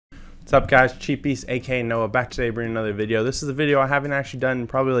What's up, guys? Cheapbeast, aka Noah, back today bringing another video. This is a video I haven't actually done in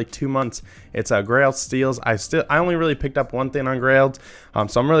probably like 2 months. It's Grailed steals. I only really picked up one thing on Grailed,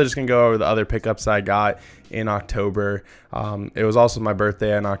 so I'm really just gonna go over the other pickups I got in October. It was also my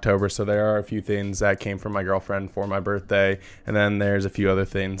birthday in October, so there are a few things that came from my girlfriend for my birthday, and then there's a few other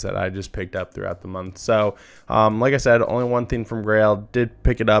things that I just picked up throughout the month. So like I said, only one thing from Grailed. Did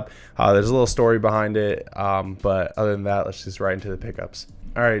pick it up. There's a little story behind it, but other than that, let's just right into the pickups.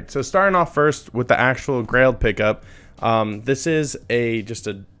 All right, so starting off first with the actual Grailed pickup. This is just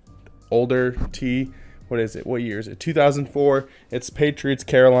a older tee. What is it? What year is it? 2004. It's Patriots,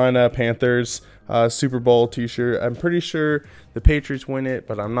 Carolina Panthers Super Bowl t-shirt. I'm pretty sure the Patriots win it,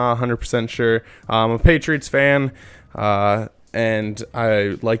 but I'm not 100% sure. I'm a Patriots fan, and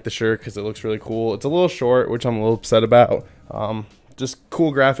I like the shirt because it looks really cool. It's a little short, which I'm a little upset about. Just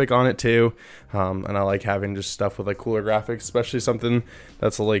cool graphic on it too, and I like having just stuff with like cooler graphics, especially something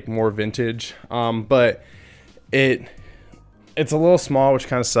that's like more vintage. But it's a little small, which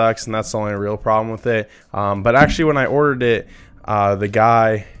kind of sucks, and that's the only real problem with it. But actually, when I ordered it, the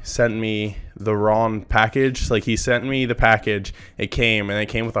guy sent me the wrong package. Like, he sent me the package, it came, and it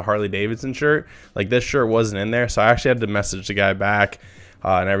came with a Harley Davidson shirt. Like, this shirt wasn't in there, so I actually had to message the guy back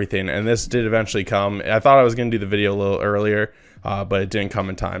and everything. And this did eventually come. I thought I was gonna do the video a little earlier, but it didn't come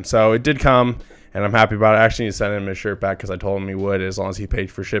in time. So it did come, and I'm happy about it. I actually need to send him his shirt back because I told him he would, as long as he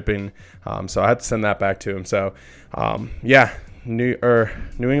paid for shipping. So I had to send that back to him. So yeah, New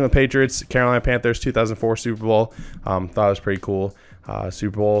England Patriots, Carolina Panthers 2004 Super Bowl. Thought it was pretty cool.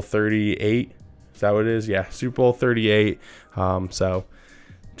 Super Bowl 38. Is that what it is? Yeah, Super Bowl 38. So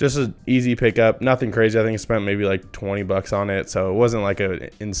just an easy pickup, nothing crazy. I think I spent maybe like 20 bucks on it, so it wasn't like an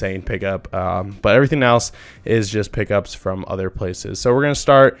insane pickup. But everything else is just pickups from other places. So we're gonna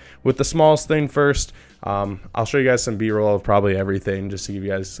start with the smallest thing first. I'll show you guys some B-roll of probably everything just to give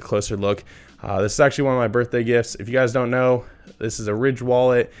you guys a closer look. This is actually one of my birthday gifts. If you guys don't know, this is a Ridge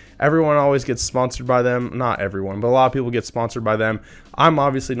wallet. Everyone always gets sponsored by them. Not everyone, but a lot of people get sponsored by them. I'm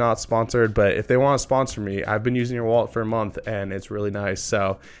obviously not sponsored, but if they want to sponsor me, I've been using your wallet for a month, and it's really nice.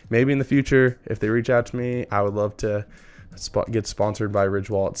 So maybe in the future, if they reach out to me, I would love to get sponsored by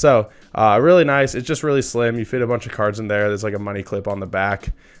Ridge wallet. So really nice. It's just really slim. You fit a bunch of cards in there. There's like a money clip on the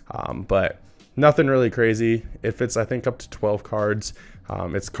back, but nothing really crazy. It fits, I think, up to 12 cards.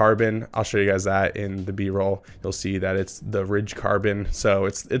 It's carbon. I'll show you guys that in the B-roll. You'll see that it's the Ridge carbon, so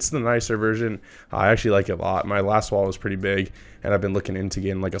it's the nicer version. I actually like it a lot. My last wallet was pretty big, and I've been looking into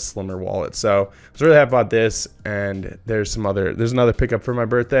getting like a slimmer wallet. So I was really happy about this. And there's another pickup for my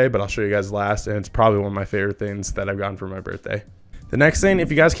birthday, but I'll show you guys last, and it's probably one of my favorite things that I've gotten for my birthday. The next thing, if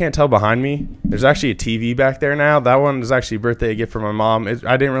you guys can't tell behind me, there's actually a TV back there now. That one is actually a birthday gift from my mom.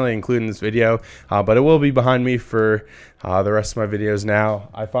 I didn't really include in this video, but it will be behind me for the rest of my videos now.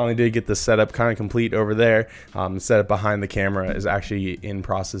 I finally did get the setup kind of complete over there. The setup behind the camera is actually in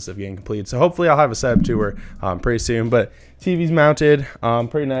process of getting complete. So hopefully I'll have a setup tour pretty soon. But TV's mounted,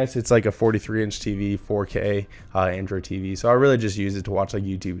 pretty nice. It's like a 43-inch TV, 4K Android TV. So I really just use it to watch like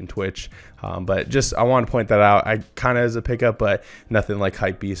YouTube and Twitch. But just, I want to point that out. I kind of as a pickup, but nothing like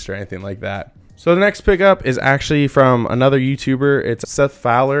Hypebeast or anything like that. So the next pickup is actually from another YouTuber. It's Seth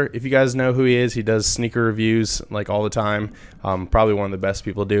Fowler. If you guys know who he is, he does sneaker reviews like all the time. Probably one of the best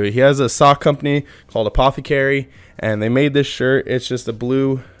people do it. He has a sock company called Apothecary, and they made this shirt. It's just a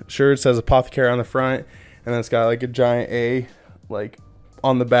blue shirt. It says Apothecary on the front, and then it's got like a giant A like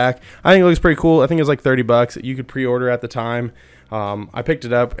on the back. I think it looks pretty cool. I think it was like 30 bucks. You could pre-order at the time. I picked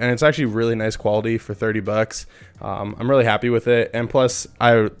it up, and it's actually really nice quality for 30 bucks. I'm really happy with it, and plus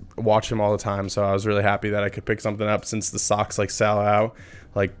I watch him all the time, so I was really happy that I could pick something up since the socks like sell out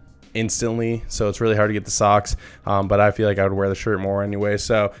like instantly, so it's really hard to get the socks. But I feel like I would wear the shirt more anyway,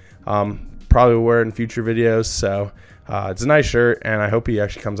 so probably will wear it in future videos. So it's a nice shirt, and I hope he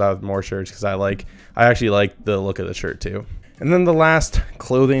actually comes out with more shirts because I actually like the look of the shirt too. And then the last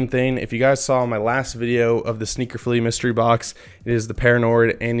clothing thing, if you guys saw my last video of the Sneaker Flea mystery box, it is the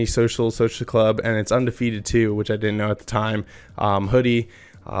Paranoid Antisocial Social Club, and it's undefeated too, which I didn't know at the time. Hoodie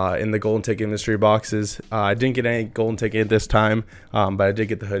in the golden ticket mystery boxes. I didn't get any golden ticket this time, but I did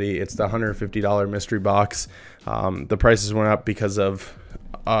get the hoodie. It's the $150 mystery box. The prices went up because of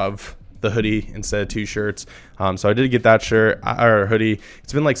the hoodie instead of 2 shirts. So I did get that shirt or hoodie.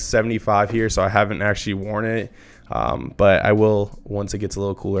 It's been like 75 here, so I haven't actually worn it. But I will once it gets a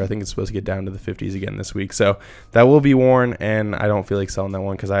little cooler. I think it's supposed to get down to the 50s again this week, so that will be worn, and I don't feel like selling that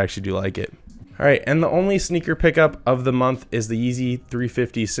one because I actually do like it. All right, and the only sneaker pickup of the month is the Yeezy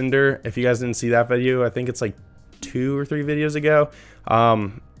 350 Cinder. If you guys didn't see that video, I think it's like 2 or 3 videos ago.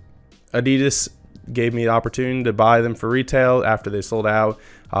 Adidas gave me the opportunity to buy them for retail after they sold out.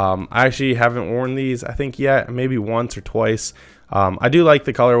 I actually haven't worn these, I think, yet, maybe once or twice. I do like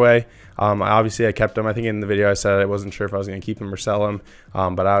the colorway. Obviously I kept them. I think in the video I said I wasn't sure if I was going to keep them or sell them,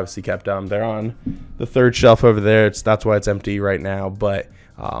 but I obviously kept them. They're on the third shelf over there. That's why it's empty right now, but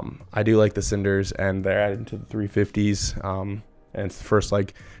I do like the Cinders, and they're added to the 350s, and it's the first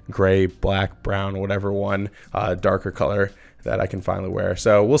like gray, black, brown, whatever one, darker color that I can finally wear.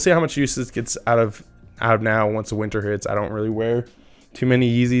 So we'll see how much use this gets out of now once the winter hits. I don't really wear too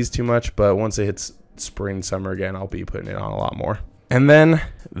many Yeezys too much, but once it hits spring, summer again, I'll be putting it on a lot more. And then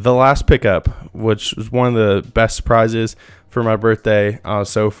the last pickup, which was one of the best surprises for my birthday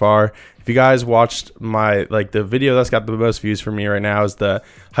so far. If you guys watched my the video that's got the most views for me right now is the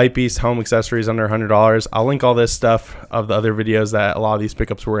Hypebeast home accessories under $100. I'll link all this stuff of the other videos that a lot of these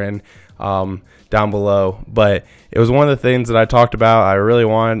pickups were in down below. But it was one of the things that I talked about I really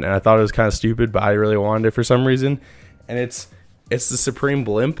wanted, and I thought it was kind of stupid, but I really wanted it for some reason. And it's the Supreme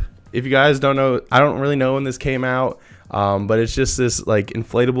Blimp. If you guys don't know, I don't really know when this came out, but it's just this like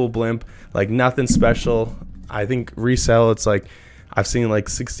inflatable blimp, like nothing special. I think resale, it's like I've seen like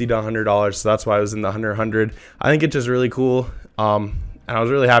 $60 to $100, so that's why I was in the 100. I think it's just really cool, and I was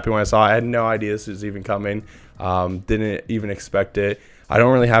really happy when I saw it. I had no idea this was even coming. Didn't even expect it. I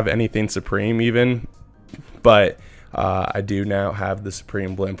don't really have anything Supreme even, but I do now have the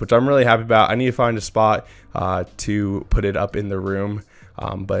Supreme Blimp, which I'm really happy about. I need to find a spot to put it up in the room,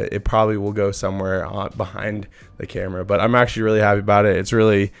 but it probably will go somewhere behind the camera. But I'm actually really happy about it. It's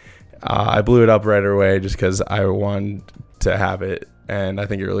really, I blew it up right away just because I wanted to have it, and I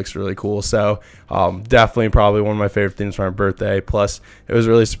think it looks really cool. So definitely probably one of my favorite things for my birthday. Plus, it was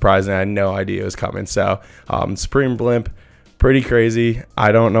really surprising. I had no idea it was coming. So Supreme Blimp, pretty crazy.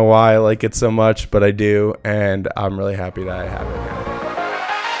 I don't know why I like it so much, but I do, and I'm really happy that I have it now.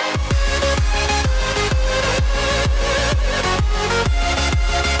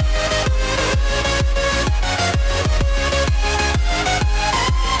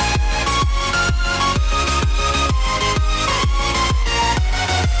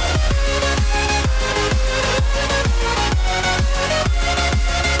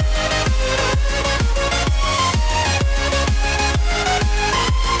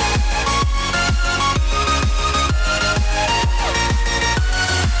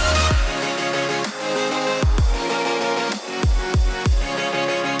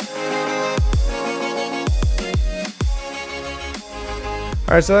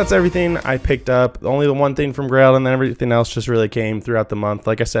 Alright, so that's everything I picked up. Only the one thing from Grailed, and then everything else just really came throughout the month.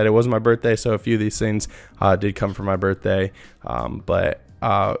 Like I said, it wasn't my birthday, so a few of these things did come for my birthday. But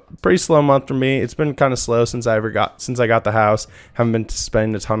pretty slow month for me. It's been kind of slow since I got the house. Haven't been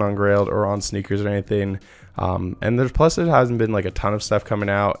spending a ton on Grailed or on sneakers or anything. And plus it hasn't been like a ton of stuff coming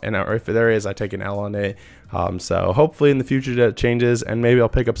out, and if there is, I take an L on it. So hopefully in the future that changes, and maybe I'll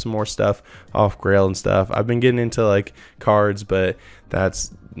pick up some more stuff off Grailed and stuff. I've been getting into like cards, but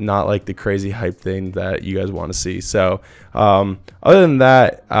that's not like the crazy hype thing that you guys want to see. So other than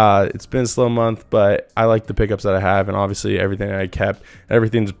that, it's been a slow month, but I like the pickups that I have, and obviously everything I kept,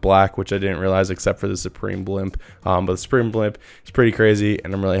 everything's black, which I didn't realize except for the Supreme Blimp. But the Supreme Blimp is pretty crazy,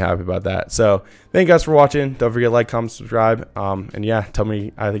 and I'm really happy about that. So thank you guys for watching. Don't forget to like, comment, subscribe, and yeah, tell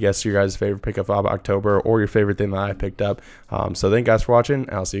me, I guess, your guys' favorite pickup of October, or your favorite thing that I picked up. So thank you guys for watching,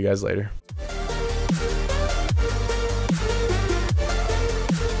 and I'll see you guys later.